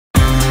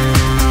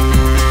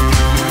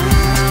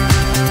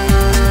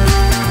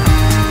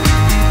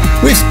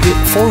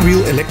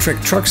four-wheel electric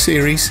truck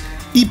series,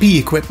 EP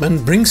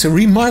equipment brings a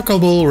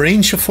remarkable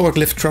range of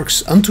forklift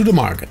trucks onto the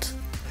market.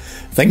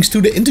 Thanks to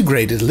the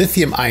integrated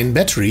lithium-ion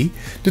battery,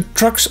 the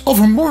trucks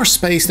offer more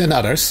space than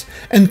others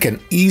and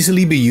can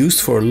easily be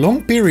used for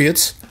long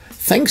periods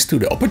thanks to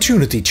the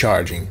opportunity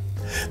charging.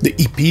 The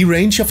EP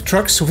range of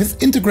trucks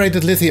with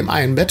integrated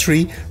lithium-ion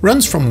battery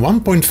runs from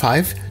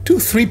 1.5 to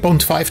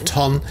 3.5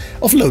 ton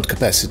of load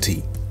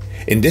capacity.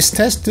 In this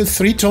test, the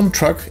 3-ton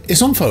truck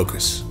is on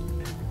focus.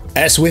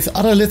 As with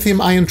other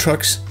lithium-ion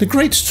trucks, the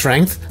great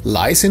strength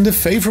lies in the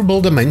favorable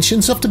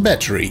dimensions of the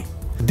battery.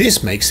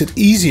 This makes it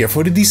easier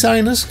for the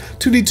designers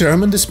to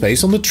determine the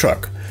space on the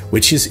truck,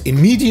 which is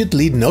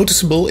immediately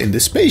noticeable in the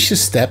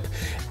spacious step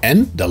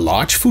and the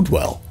large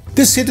footwell.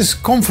 The seat is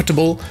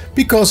comfortable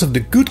because of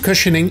the good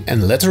cushioning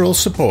and lateral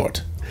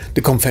support.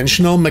 The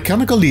conventional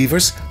mechanical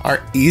levers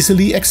are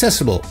easily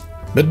accessible,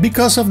 but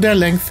because of their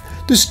length,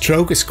 the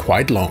stroke is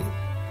quite long.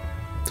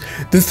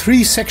 The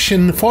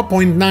 3-section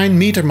 4.9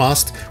 meter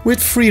mast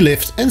with free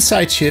lift and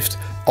side shift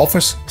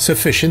offers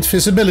sufficient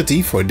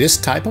visibility for this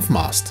type of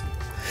mast.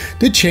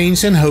 The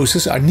chains and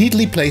hoses are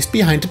neatly placed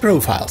behind the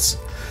profiles.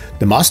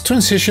 The mast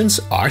transitions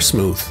are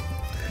smooth.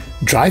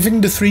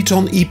 Driving the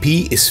 3-ton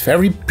EP is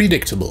very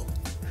predictable.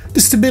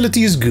 The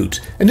stability is good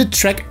and the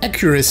track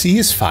accuracy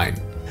is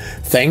fine.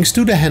 Thanks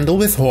to the handle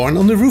with horn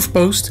on the roof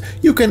post,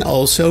 you can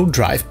also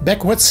drive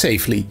backwards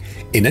safely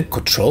in a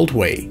controlled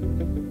way.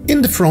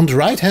 In the front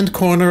right-hand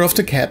corner of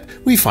the cab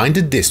we find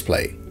a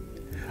display.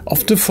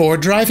 Of the 4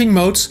 driving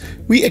modes,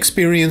 we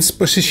experience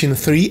position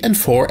 3 and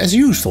 4 as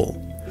usual.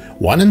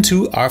 1 and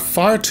 2 are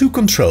far too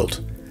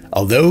controlled,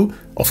 although,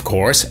 of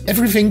course,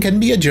 everything can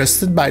be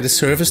adjusted by the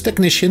service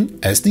technician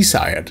as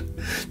desired.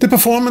 The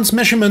performance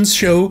measurements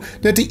show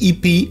that the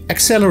EP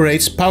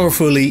accelerates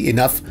powerfully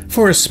enough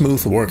for a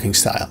smooth working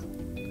style.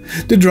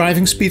 The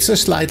driving speeds are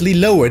slightly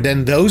lower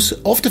than those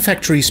of the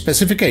factory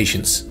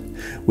specifications,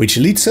 which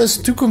leads us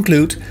to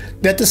conclude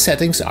that the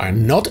settings are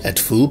not at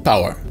full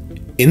power.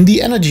 In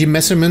the energy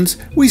measurement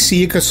we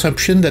see a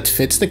consumption that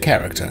fits the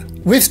character.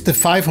 With the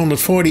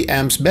 540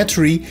 amps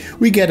battery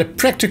we get a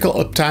practical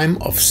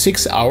uptime of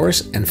 6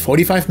 hours and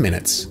 45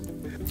 minutes.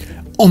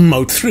 On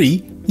mode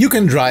 3 you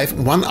can drive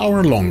 1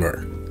 hour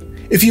longer.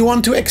 If you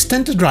want to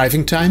extend the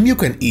driving time you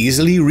can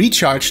easily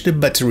recharge the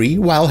battery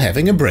while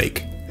having a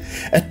break.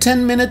 A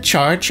 10-minute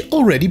charge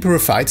already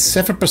provides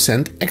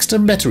 7% extra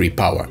battery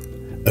power.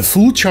 A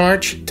full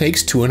charge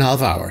takes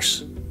 2.5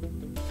 hours.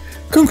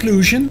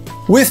 Conclusion: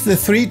 with the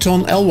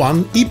 3-ton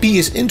L1, EP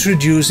is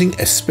introducing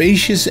a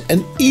spacious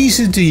and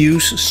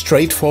easy-to-use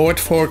straightforward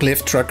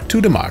forklift truck to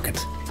the market.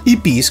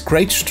 EP's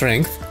great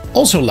strength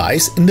also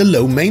lies in the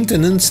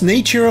low-maintenance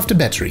nature of the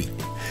battery,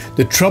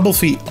 the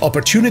trouble-free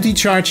opportunity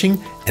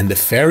charging and the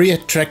very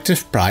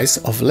attractive price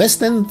of less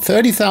than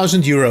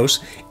 30,000 euros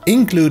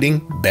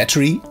including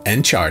battery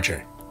and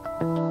charger.